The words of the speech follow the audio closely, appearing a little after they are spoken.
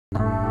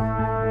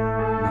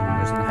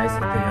guys,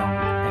 ito yung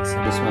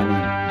Ezcema. This one.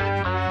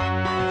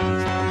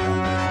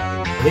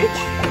 Bleach.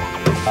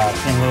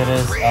 10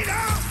 liters of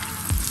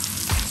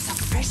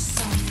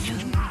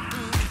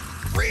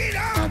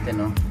natin,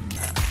 no?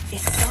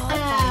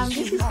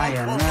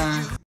 Ayan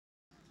na.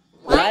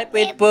 Life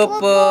with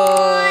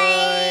POPOY!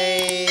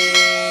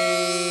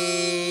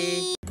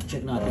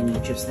 Check natin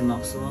yung chips ni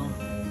Maxwell.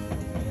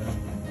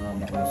 Ayan,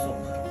 makusok.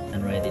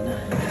 And ready na.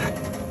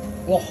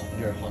 Oh,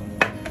 you're hot.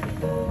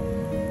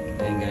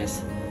 Ayan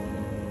guys.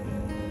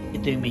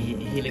 Ito yung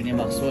hilig ni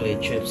Maxwell,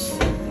 chips.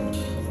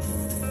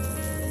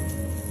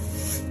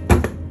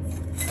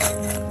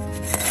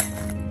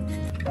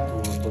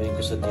 Tutuloy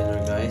ko sa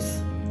dinner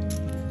guys.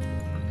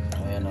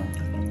 Ayan o.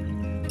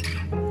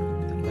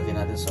 Lagyan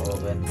natin sa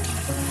oven.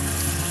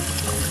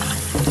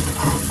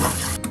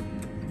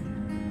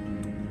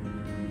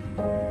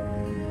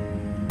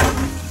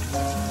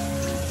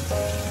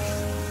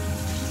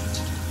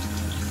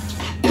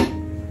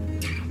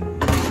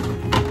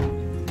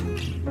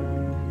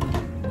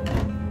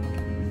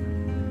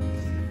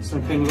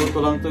 Simpleng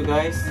luto lang to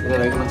guys.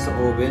 Ilalagay ko lang sa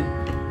oven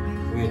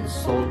with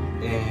salt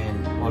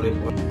and olive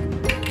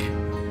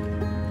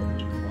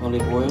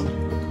oil.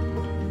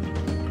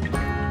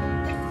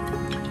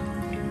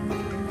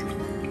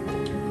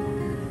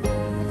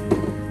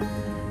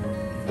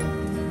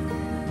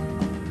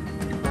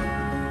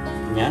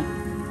 Yan.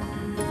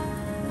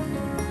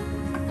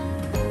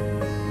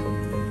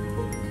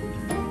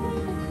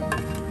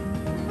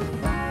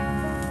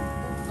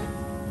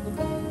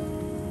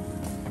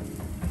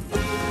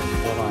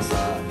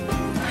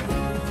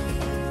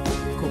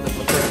 Cook it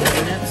for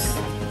 30 minutes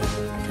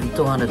and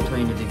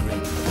 220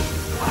 degrees.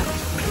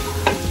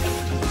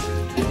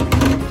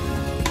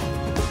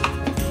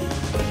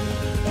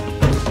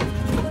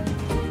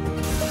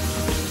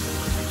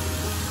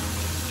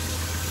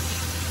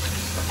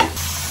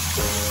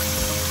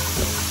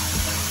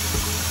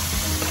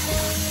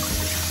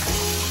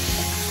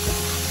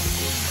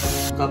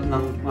 Cup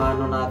ng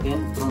ano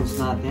natin, prawns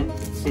natin,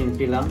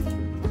 simple lang.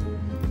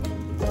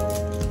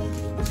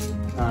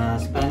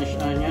 Spanish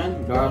onion,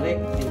 garlic,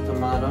 and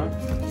tomato.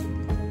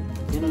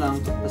 Yun lang.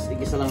 Tapos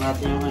igisa lang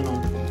natin yung ano,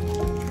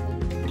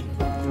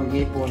 yung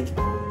hipon.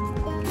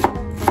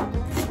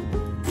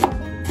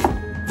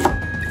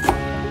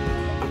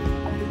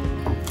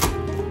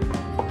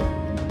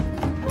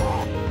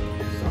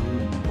 So,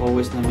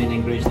 always na main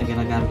ingredients na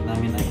ginagamit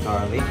namin ay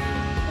garlic,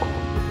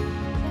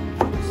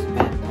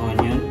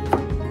 onion,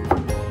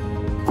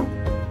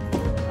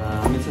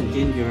 minsan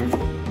ginger,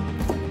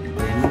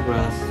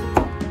 lemongrass,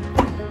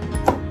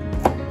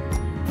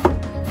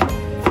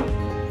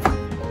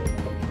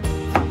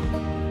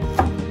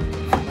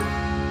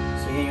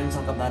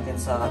 natin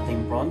sa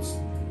ating prawns,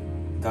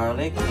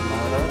 garlic,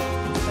 tomato,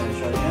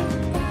 Spanish onion,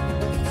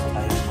 saka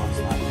yung prawns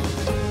natin.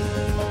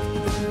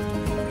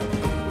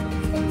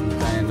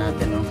 Kaya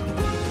natin, no?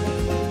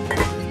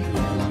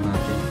 Kaya lang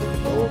natin.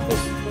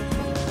 Focus.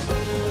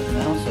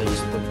 Now, so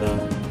just put the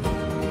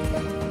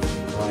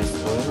rice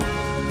oil.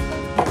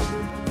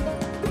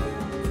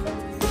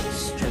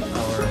 Let's check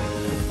our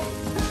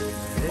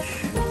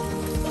fish.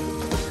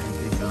 And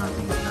dito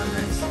natin ito,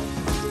 guys.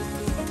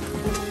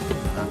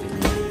 Kapit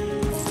na.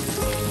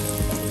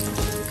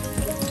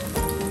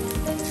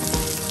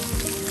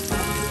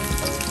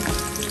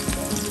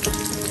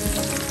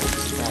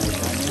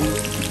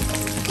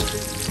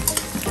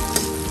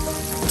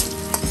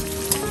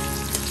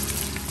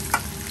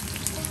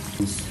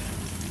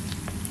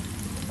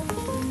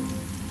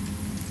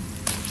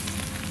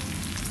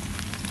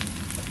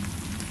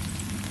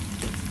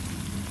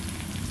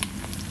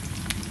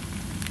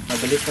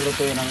 Mabilis na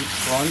lutuin ang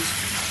prawns.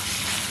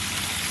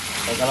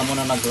 Pag alam mo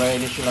na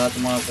nag-reddish lahat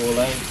ng mga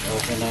kulay,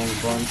 okay na yung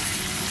prawns.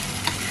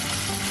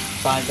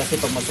 Pangit kasi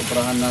pag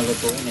masuprahan na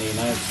lutuin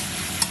eh.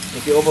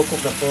 If you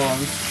overcook the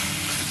prawns,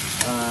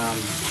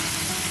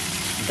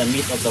 the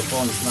meat of the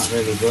prawns is not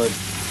really good.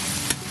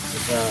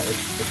 It's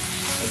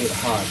a bit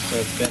hard,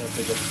 so it's better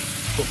to just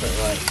cook it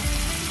right.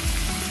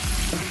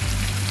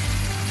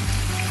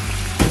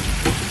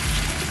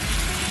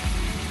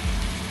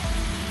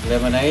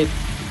 Lemonade,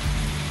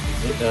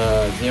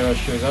 0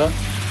 sugar,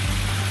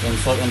 and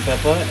salt and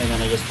pepper, and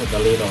then I just put the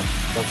lid on.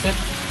 That's it.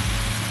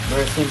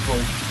 Very simple.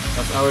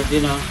 That's our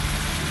dinner.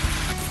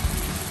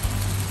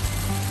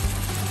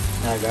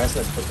 Now guys,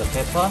 let's put the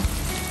pepper,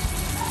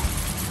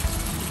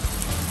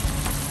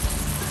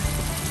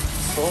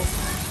 salt,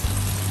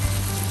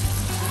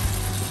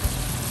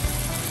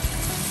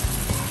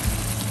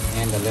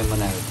 and the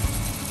lemonade.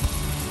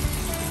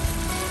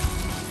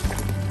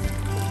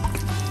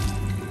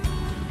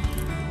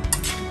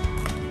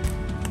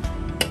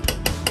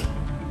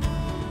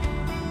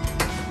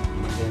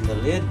 And then the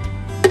lid.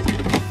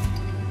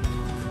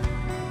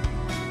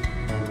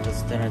 And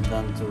let's turn it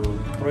down to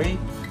 3.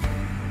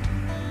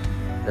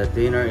 The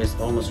dinner is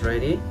almost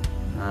ready.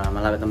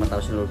 Malapit na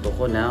matapos yung luto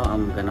ko. Now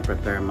I'm gonna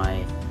prepare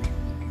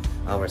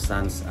our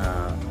son's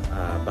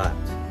bath.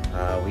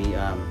 We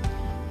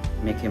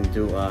make him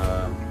do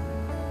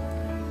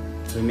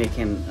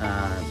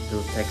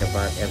take a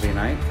bath every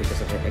night because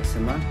of the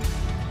eczema.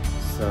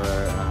 So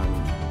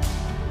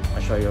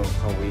I'll show you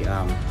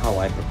how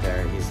I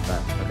prepare his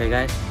bath. Okay,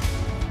 guys.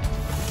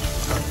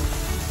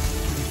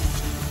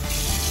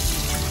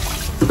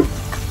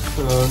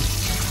 So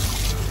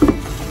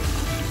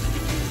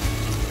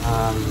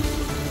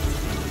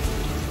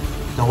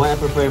the way I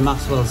prepare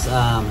Maxwell's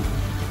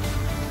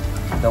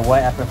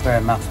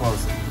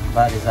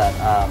bath is that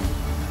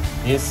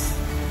this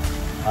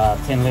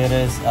 10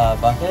 liters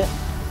bucket,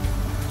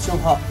 two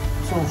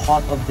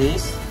hot of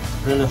this,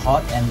 really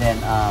hot, and then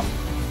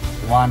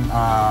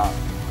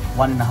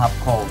 1.5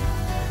 cold.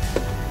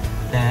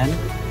 Then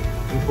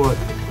we put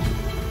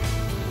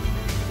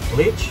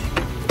bleach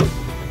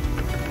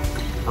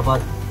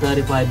about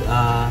 35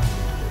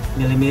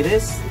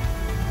 millimeters.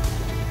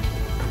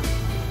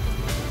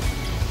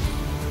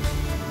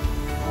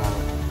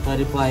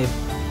 35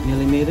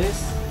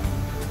 millimeters.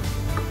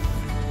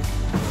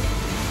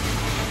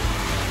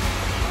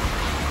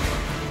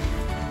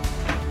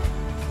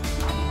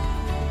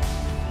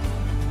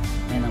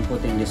 And I'm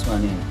putting this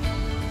one in.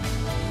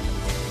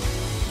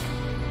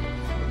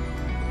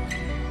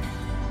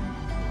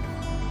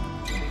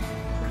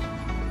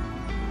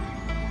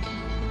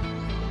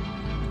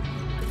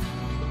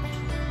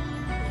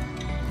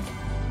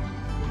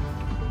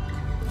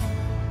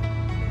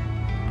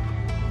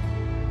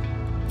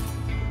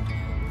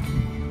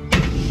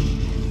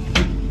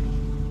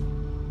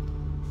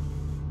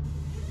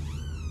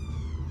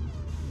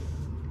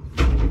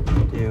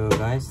 There you go,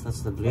 guys,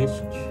 that's the bleach.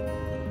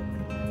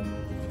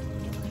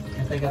 Can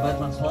I take a bath,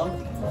 Maxwell?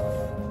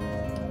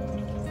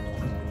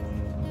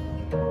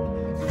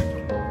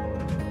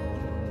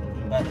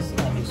 The bath is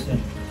coming soon.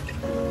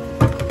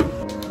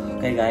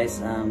 Okay,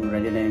 guys,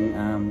 ready na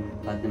yung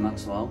bath ni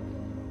Maxwell.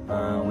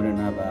 We don't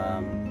have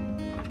a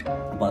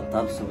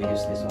bathtub, so we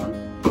use this one.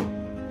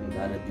 We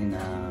got it in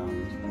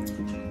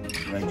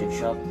Reject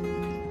shop.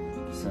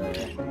 So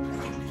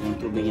yung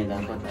tubig niya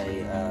dapat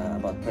ay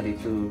about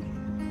 32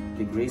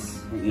 degrees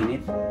yung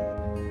init.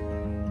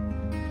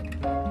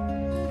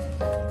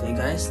 Okay,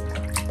 guys,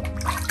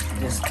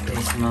 this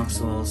is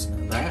Maxwell's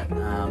bath.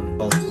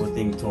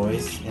 Putting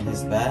toys in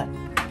his bath.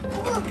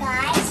 Oh,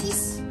 guys,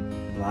 he's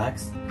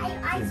Blocks.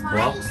 I His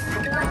blocks.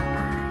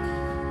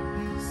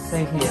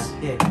 Say here.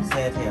 Here.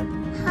 Say it here.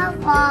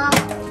 Hello.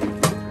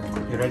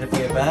 You ready for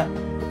your bath?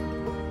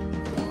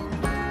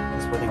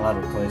 He's putting a lot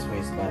of toys for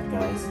his bath,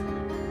 guys.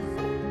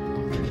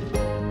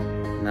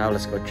 Now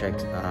let's go check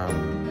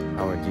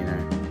our dinner.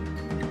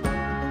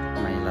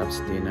 My love's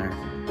dinner.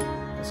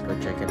 Let's go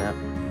check it out.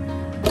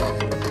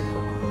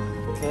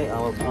 Okay,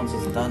 our prawns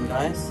is done,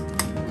 guys.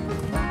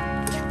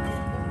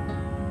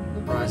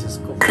 The rice is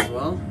cooked as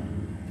well.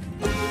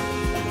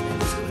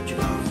 Let's go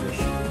check our fish.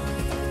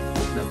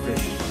 The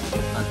fish,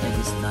 I think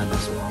it's done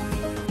as well.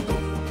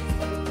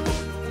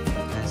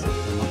 That's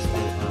the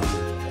Maxwell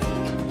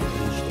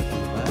finished it in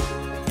the back.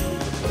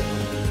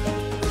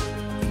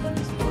 And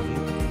his body,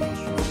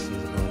 moisturize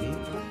his body.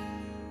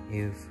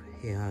 If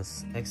he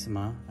has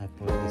eczema, I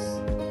put this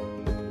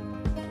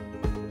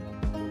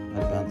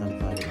Advantan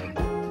fiber.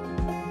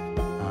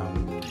 I'm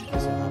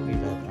so happy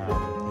that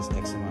his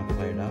eczema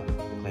cleared up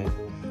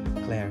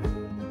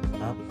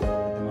at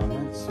the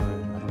moment, so I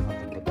don't have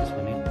to put this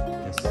one in.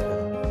 Just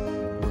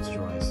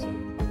moisturize.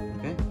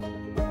 Okay.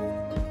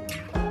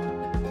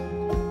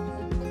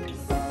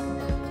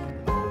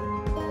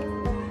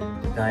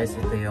 Guys,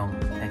 ito yung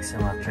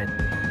eczema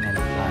treatment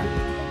plan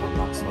for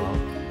Maxwell.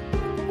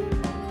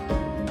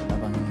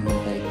 Habang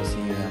hinintay ko si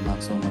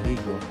Maxwell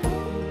maligo,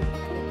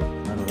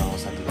 naroon ako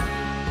sa gilid.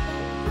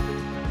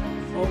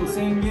 Oh,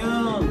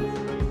 Senyor!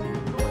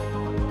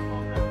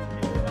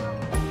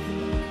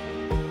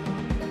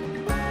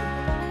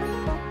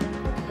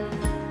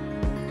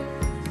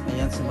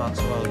 Ayan si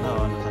Maxwell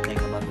na,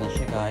 nakatake a bath na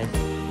siya, guys.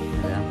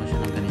 Nilagyan ko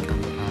siya ng ganitong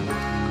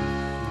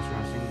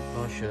moisturizing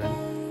lotion,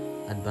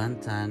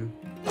 Advantan.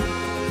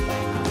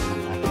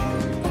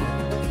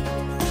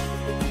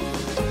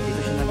 Hindi ko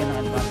siya lagyan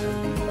ng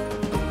Advantan.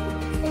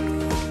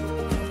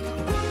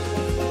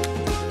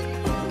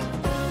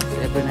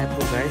 Every night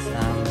po, guys,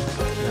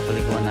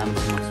 napaliguan namin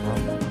si Maxwell.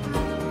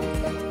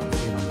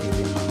 Yun ang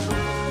bilin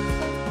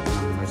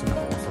ng nurse na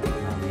kausap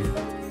namin.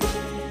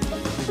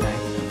 Every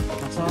night.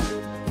 Maxwell,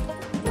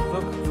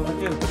 look at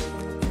you.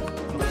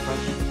 Look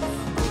fresh.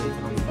 Away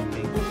from the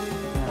camping.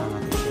 Kaya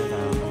natin siya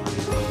na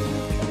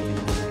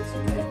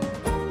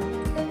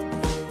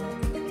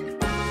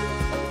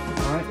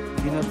alright,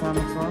 dinner time,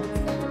 Maxwell.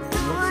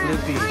 Look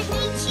sleepy. I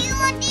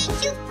need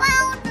you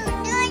powder.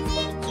 I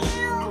need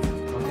you.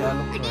 Okay, I'll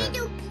look I for need it.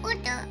 to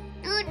put the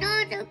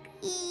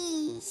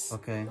piece.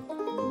 Okay.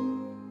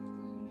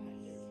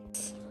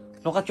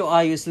 Look at your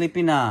eye, you're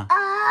sleepy na.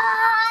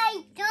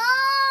 I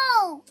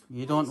don't.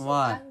 You don't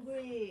what?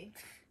 Hungry.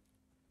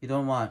 You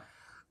don't what?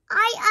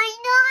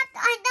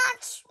 I'm not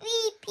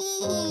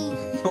sleepy.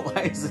 Your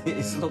eyes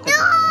is look at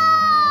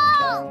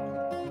No.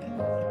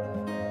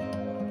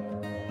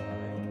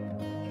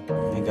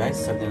 Okay guys,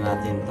 serve na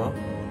natin to.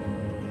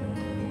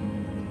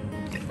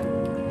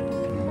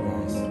 Ayan,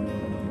 guys.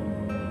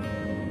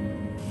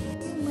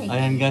 Oh my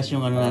Ayan guys,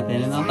 yung ano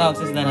natin. Ang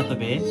tawag sa isda na to,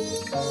 be?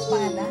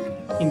 Espada?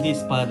 Hindi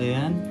espada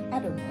yan.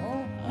 I don't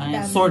know.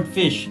 Ayan,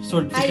 swordfish.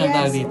 Swordfish ang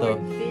tawag dito.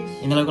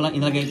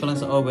 Inilagay ko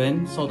lang sa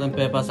oven. Salt and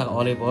pepper sa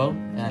olive oil.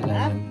 Ayan,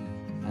 ayan.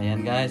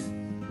 Ayan guys.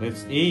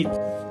 Let's eat.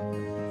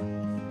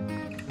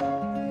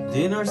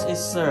 Dinner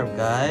is served,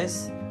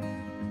 guys.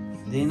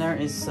 Dinner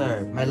is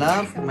served. My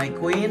love, my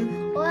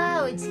queen.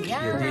 Wow, it's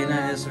yum. Your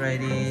dinner is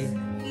ready.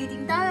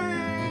 Eating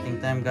time. Eating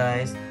time,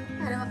 guys.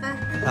 Ano ka?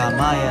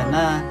 Kamaya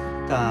na.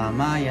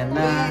 Kamaya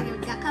na.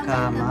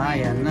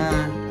 Kamaya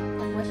na.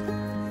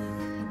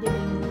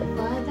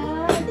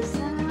 Father, the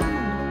Son, and the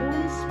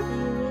Holy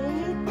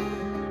Spirit.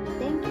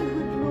 Thank you,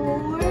 good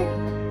Lord,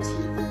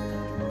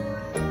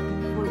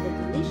 for the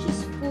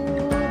delicious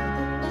food we're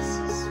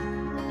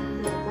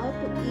about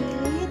to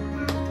eat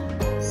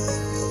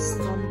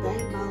from thy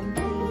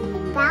bounty.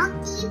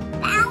 Bounty,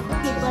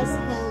 bounty. Keep us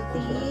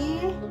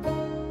healthy,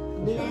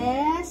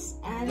 bless,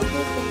 and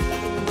protect.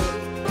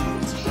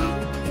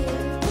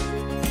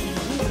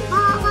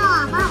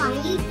 Mama,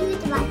 you do it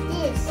like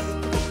this.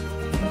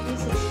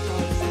 Jesus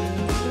Christ's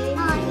name.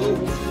 Mama, you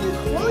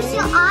close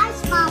your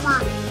eyes, Mama.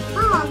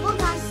 Mama, look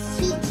at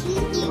she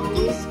cheating.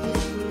 Always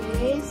give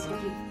praise,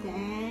 give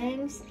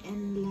thanks,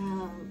 and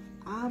love.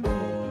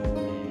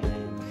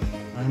 Amen.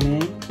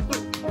 Amen.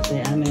 Say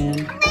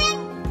amen.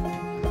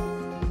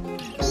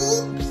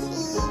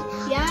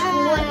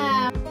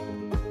 Yeah.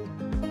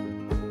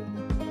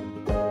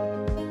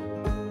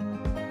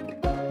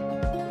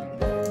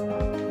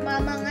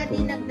 Mama nga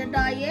di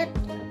nagda-diet.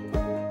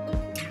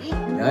 Eat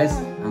more. Guys,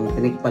 ang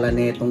tinik pala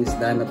nitong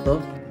isda na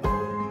to.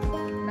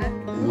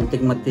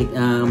 Muntik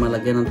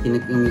malagyan ng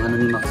tinik yung ano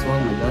ni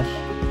Maxwell. My gosh.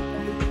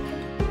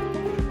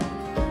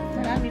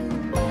 Maraming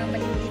mga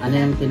maliliit. Ano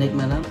yung tinik,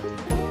 madam?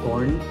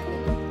 Corn?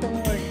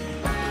 Thorn.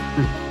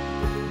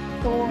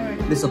 Thorn.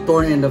 There's a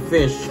thorn in the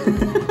fish.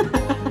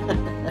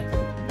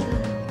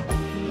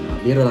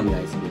 Biro lang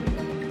guys.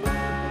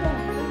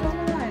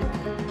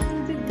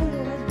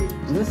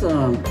 This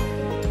ang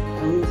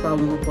tawag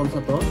mo po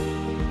sa to?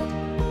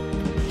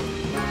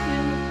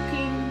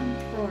 King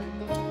prawn.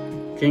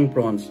 King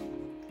prawns.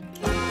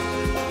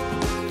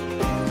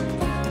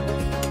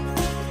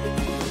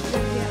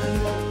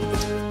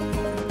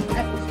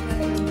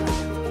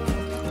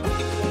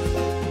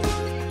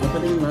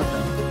 Mataling mata.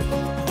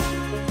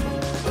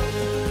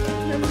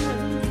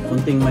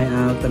 Kunting may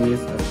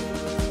tamis.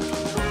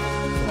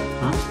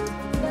 Ha?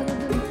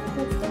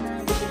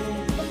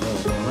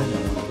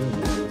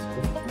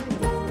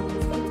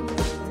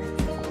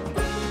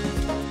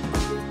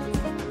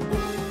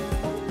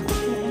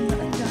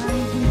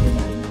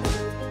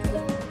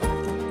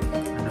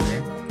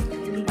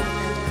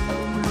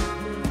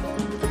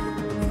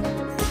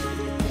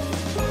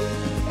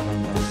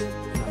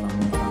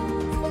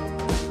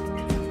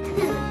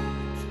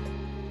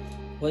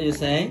 What you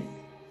say?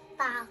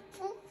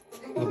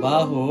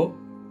 Mabaho.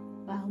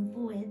 Bahong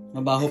puwet.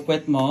 Mabaho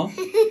puwet mo.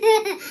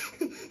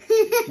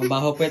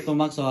 Mabaho puwet mo,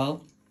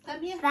 Maxwell. Come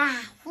here.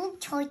 Bahu,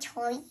 choy,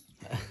 choy.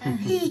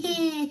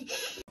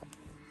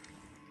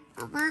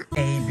 Mama,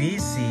 A, B,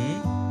 C.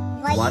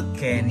 What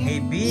can he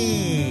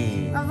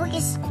be? Mama,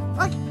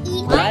 what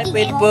Life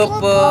with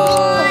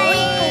Popoy.